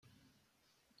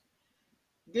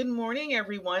Good morning,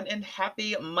 everyone, and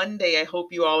happy Monday. I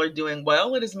hope you all are doing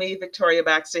well. It is me, Victoria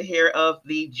Baxter, here of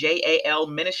the JAL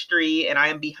Ministry, and I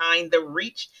am behind the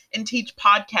Reach and Teach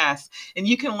podcast. And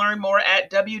you can learn more at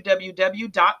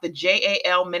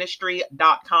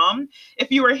www.thejalministry.com.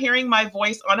 If you are hearing my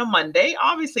voice on a Monday,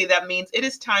 obviously that means it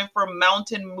is time for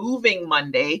Mountain Moving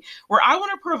Monday, where I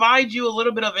want to provide you a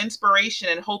little bit of inspiration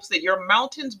in hopes that your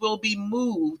mountains will be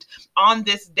moved on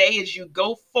this day as you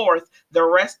go forth the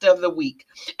rest of the week.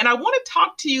 And I want to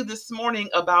talk to you this morning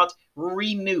about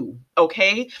renew.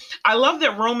 Okay. I love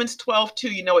that Romans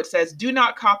 12:2, it says, do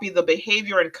not copy the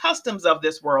behavior and customs of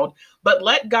this world, but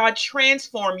let God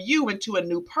transform you into a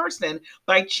new person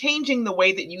by changing the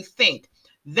way that you think.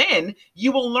 Then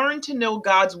you will learn to know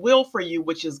God's will for you,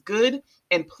 which is good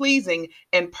and pleasing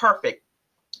and perfect.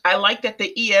 I like that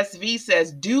the ESV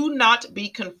says, do not be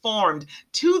conformed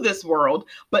to this world,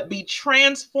 but be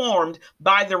transformed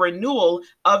by the renewal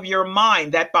of your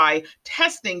mind, that by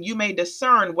testing you may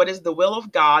discern what is the will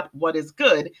of God, what is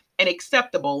good and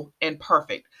acceptable and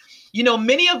perfect.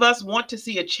 Many of us want to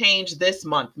see a change this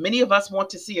month. Many of us want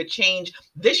to see a change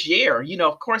this year,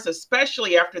 of course,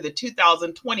 especially after the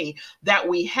 2020 that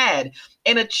we had.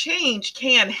 And a change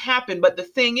can happen. But the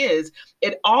thing is,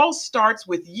 it all starts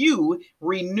with you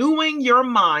renewing your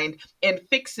mind and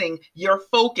fixing your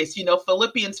focus.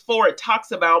 Philippians 4, it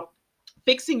talks about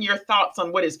fixing your thoughts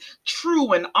on what is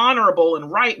true and honorable and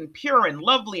right and pure and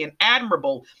lovely and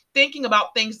admirable, thinking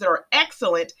about things that are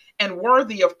excellent and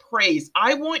worthy of praise.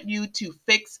 I want you to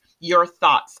fix your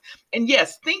thoughts. And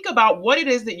yes, think about what it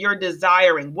is that you're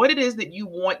desiring, what it is that you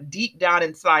want deep down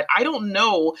inside. I don't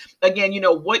know, again,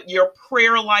 what your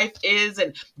prayer life is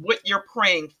and what you're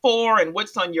praying for and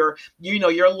what's on your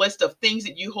list of things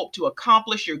that you hope to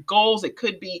accomplish, your goals. It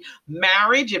could be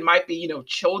marriage. It might be,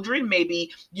 children,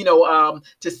 maybe,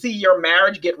 to see your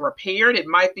marriage get repaired. It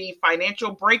might be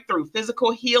financial breakthrough, physical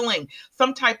healing,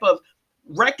 some type of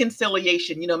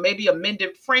reconciliation, maybe a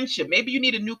mended friendship. Maybe you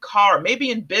need a new car, maybe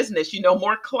in business,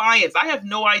 more clients. I have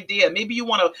no idea. Maybe you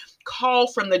want to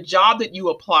call from the job that you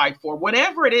applied for.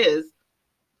 Whatever it is,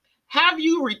 have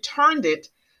you returned it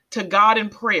to God in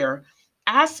prayer,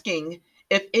 asking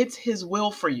if it's His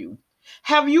will for you?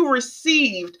 Have you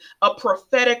received a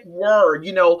prophetic word,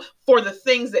 for the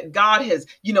things that God has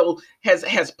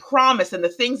promised and the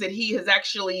things that He has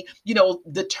actually,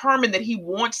 determined that He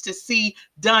wants to see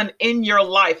done in your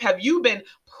life? Have you been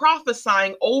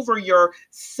prophesying over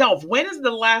yourself? When is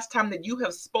the last time that you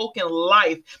have spoken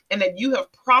life and that you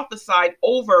have prophesied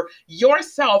over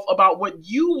yourself about what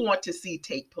you want to see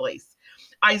take place?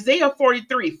 Isaiah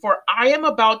 43, for I am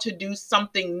about to do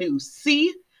something new.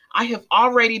 See, I have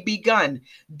already begun.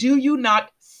 Do you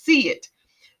not see it?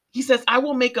 He says, I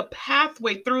will make a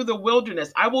pathway through the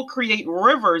wilderness. I will create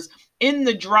rivers in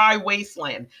the dry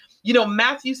wasteland.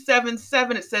 Matthew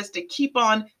 7:7, it says to keep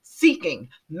on seeking.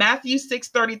 Matthew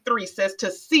 6:33 says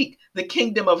to seek the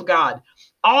kingdom of God.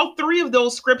 All three of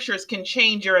those scriptures can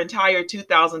change your entire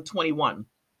 2021.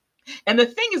 And the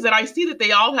thing is that I see that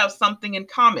they all have something in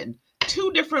common.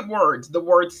 Two different words, the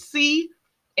word see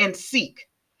and seek.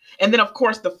 And then, of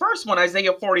course, the first one,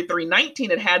 Isaiah 43:19,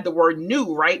 it had the word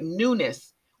new, right?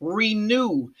 Newness,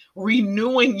 renew,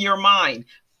 renewing your mind,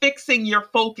 fixing your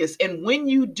focus. And when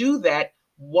you do that,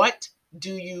 what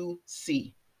do you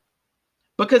see?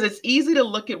 Because it's easy to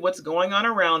look at what's going on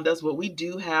around us, what we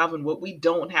do have and what we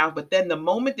don't have. But then the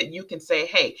moment that you can say,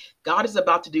 hey, God is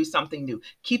about to do something new,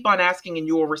 keep on asking and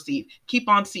you will receive. Keep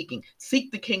on seeking.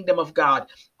 Seek the kingdom of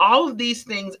God. All of these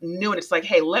things new. And it's like,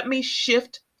 hey, let me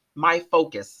shift my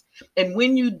focus. And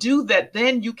when you do that,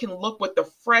 then you can look with a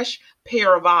fresh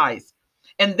pair of eyes.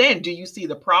 And then do you see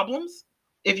the problems?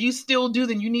 If you still do,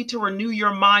 then you need to renew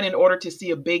your mind in order to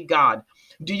see a big God.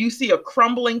 Do you see a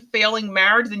crumbling, failing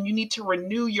marriage? Then you need to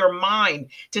renew your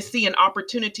mind to see an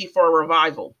opportunity for a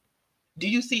revival. Do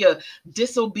you see a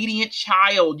disobedient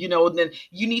child? Then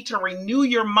you need to renew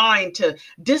your mind to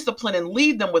discipline and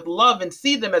lead them with love and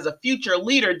see them as a future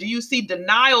leader. Do you see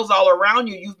denials all around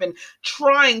you? You've been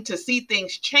trying to see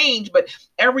things change, but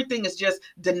everything is just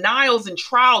denials and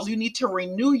trials. You need to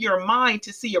renew your mind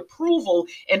to see approval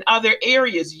in other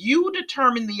areas. You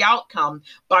determine the outcome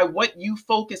by what you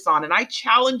focus on. And I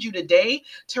challenge you today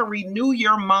to renew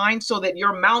your mind so that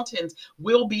your mountains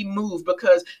will be moved,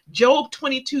 because Job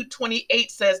 22:28 8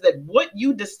 says that what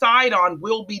you decide on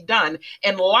will be done,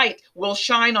 and light will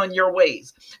shine on your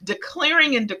ways.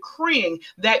 Declaring and decreeing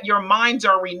that your minds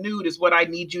are renewed is what I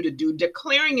need you to do.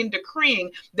 Declaring and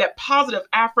decreeing that positive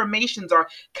affirmations are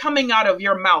coming out of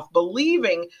your mouth,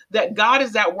 believing that God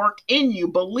is at work in you,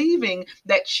 believing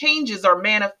that changes are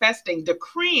manifesting,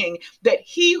 decreeing that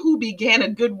he who began a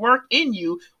good work in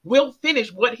you will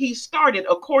finish what he started,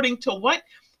 according to what?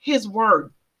 His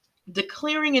word.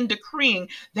 Declaring and decreeing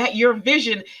that your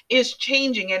vision is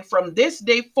changing, and from this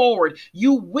day forward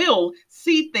you will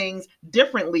see things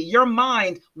differently. Your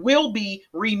mind will be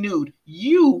renewed.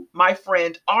 You, my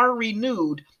friend, are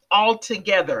renewed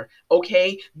altogether.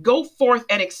 Okay, go forth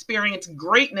and experience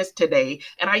greatness today,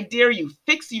 and I dare you,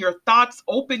 fix your thoughts,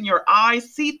 open your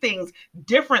eyes, see things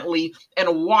differently,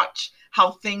 and watch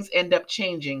how things end up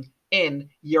changing in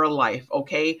your life.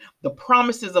 Okay, the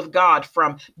promises of God,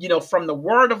 from from the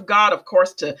word of God, of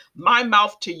course, to my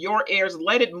mouth to your ears,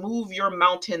 let it move your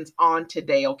mountains on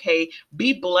today. Okay,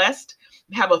 be blessed,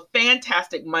 have a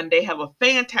fantastic Monday, have a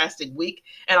fantastic week,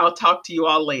 and I'll talk to you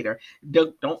all later.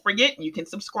 Don't forget, you can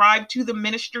subscribe to the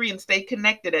ministry and stay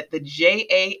connected at the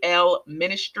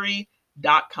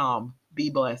JALministry.com. Be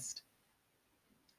blessed.